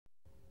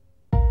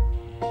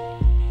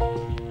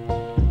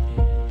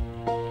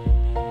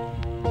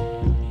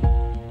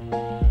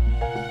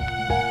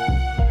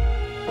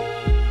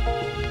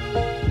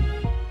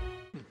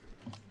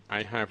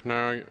have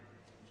now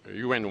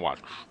UN Watch.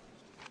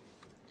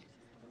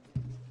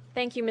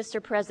 Thank you,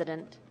 Mr.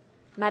 President.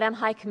 Madam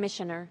High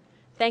Commissioner,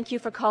 thank you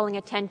for calling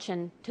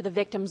attention to the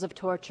victims of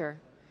torture.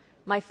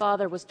 My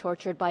father was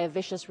tortured by a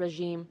vicious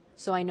regime,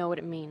 so I know what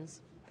it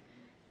means.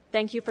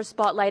 Thank you for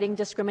spotlighting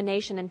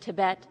discrimination in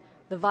Tibet,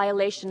 the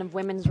violation of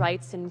women's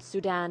rights in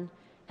Sudan,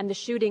 and the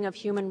shooting of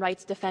human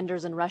rights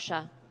defenders in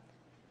Russia.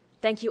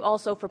 Thank you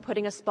also for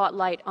putting a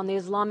spotlight on the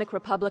Islamic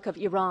Republic of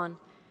Iran,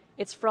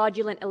 its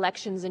fraudulent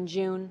elections in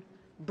June,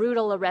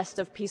 brutal arrest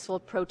of peaceful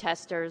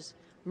protesters,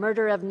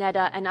 murder of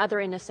Neda and other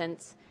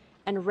innocents,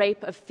 and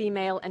rape of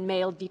female and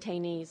male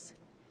detainees.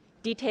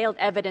 Detailed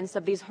evidence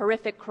of these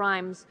horrific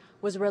crimes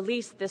was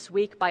released this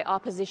week by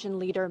opposition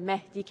leader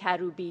Mehdi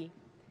Karoubi.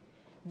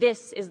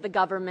 This is the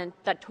government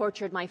that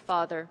tortured my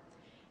father,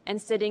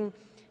 and sitting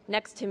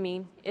next to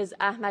me is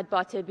Ahmad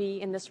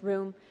Batebi in this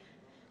room.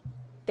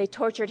 They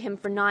tortured him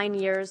for 9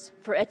 years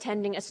for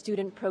attending a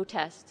student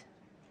protest.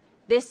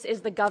 This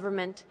is the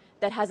government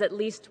that has at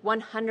least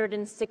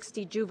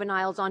 160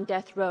 juveniles on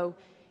death row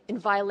in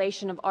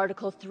violation of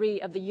Article 3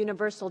 of the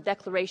Universal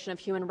Declaration of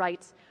Human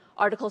Rights,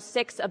 Article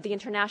 6 of the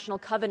International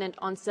Covenant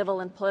on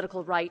Civil and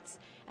Political Rights,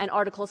 and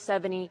Article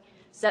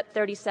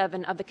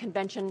 37 of the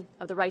Convention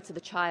of the Rights of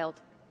the Child.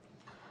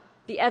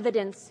 The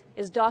evidence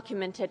is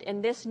documented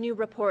in this new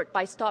report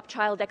by Stop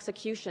Child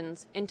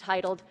Executions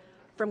entitled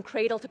From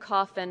Cradle to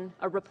Coffin,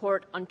 a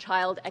Report on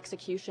Child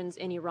Executions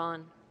in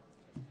Iran.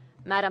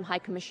 Madam High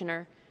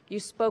Commissioner, you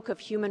spoke of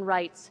human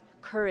rights,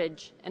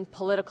 courage, and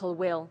political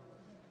will.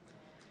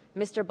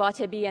 Mr.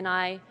 Batebi and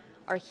I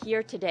are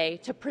here today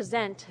to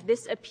present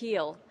this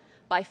appeal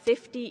by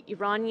 50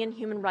 Iranian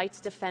human rights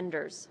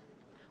defenders.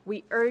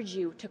 We urge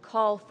you to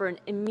call for an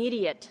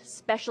immediate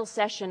special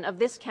session of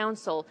this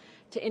Council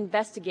to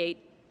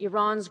investigate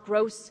Iran's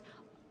gross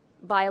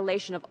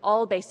violation of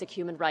all basic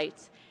human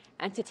rights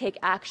and to take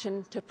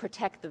action to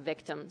protect the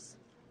victims.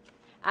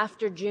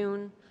 After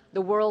June,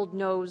 the world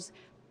knows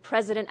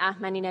President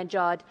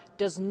Ahmadinejad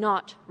does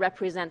not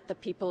represent the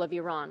people of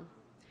Iran.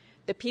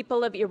 The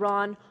people of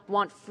Iran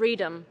want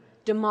freedom,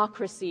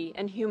 democracy,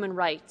 and human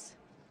rights.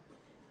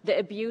 The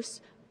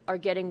abuse are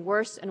getting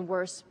worse and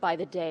worse by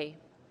the day.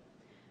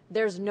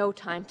 There's no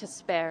time to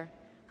spare.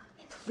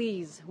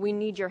 Please, we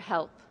need your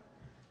help.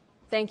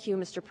 Thank you,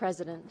 Mr.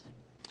 President.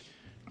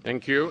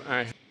 Thank you.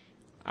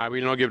 I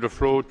will now give the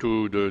floor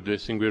to the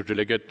distinguished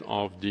delegate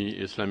of the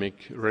Islamic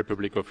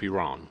Republic of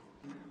Iran.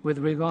 With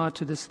regard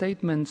to the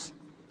statement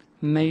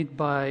made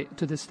by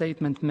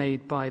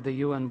the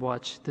UN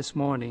Watch this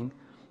morning,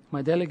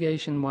 my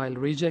delegation, while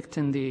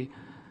rejecting the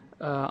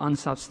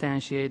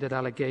unsubstantiated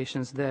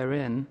allegations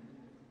therein,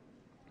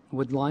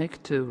 would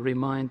like to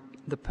remind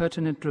the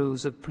pertinent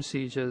rules of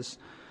procedures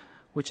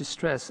which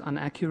stress on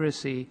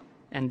accuracy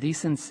and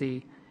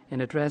decency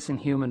in addressing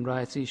human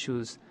rights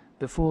issues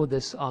before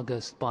this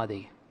august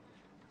body.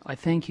 I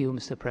thank you,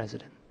 Mr.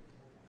 President.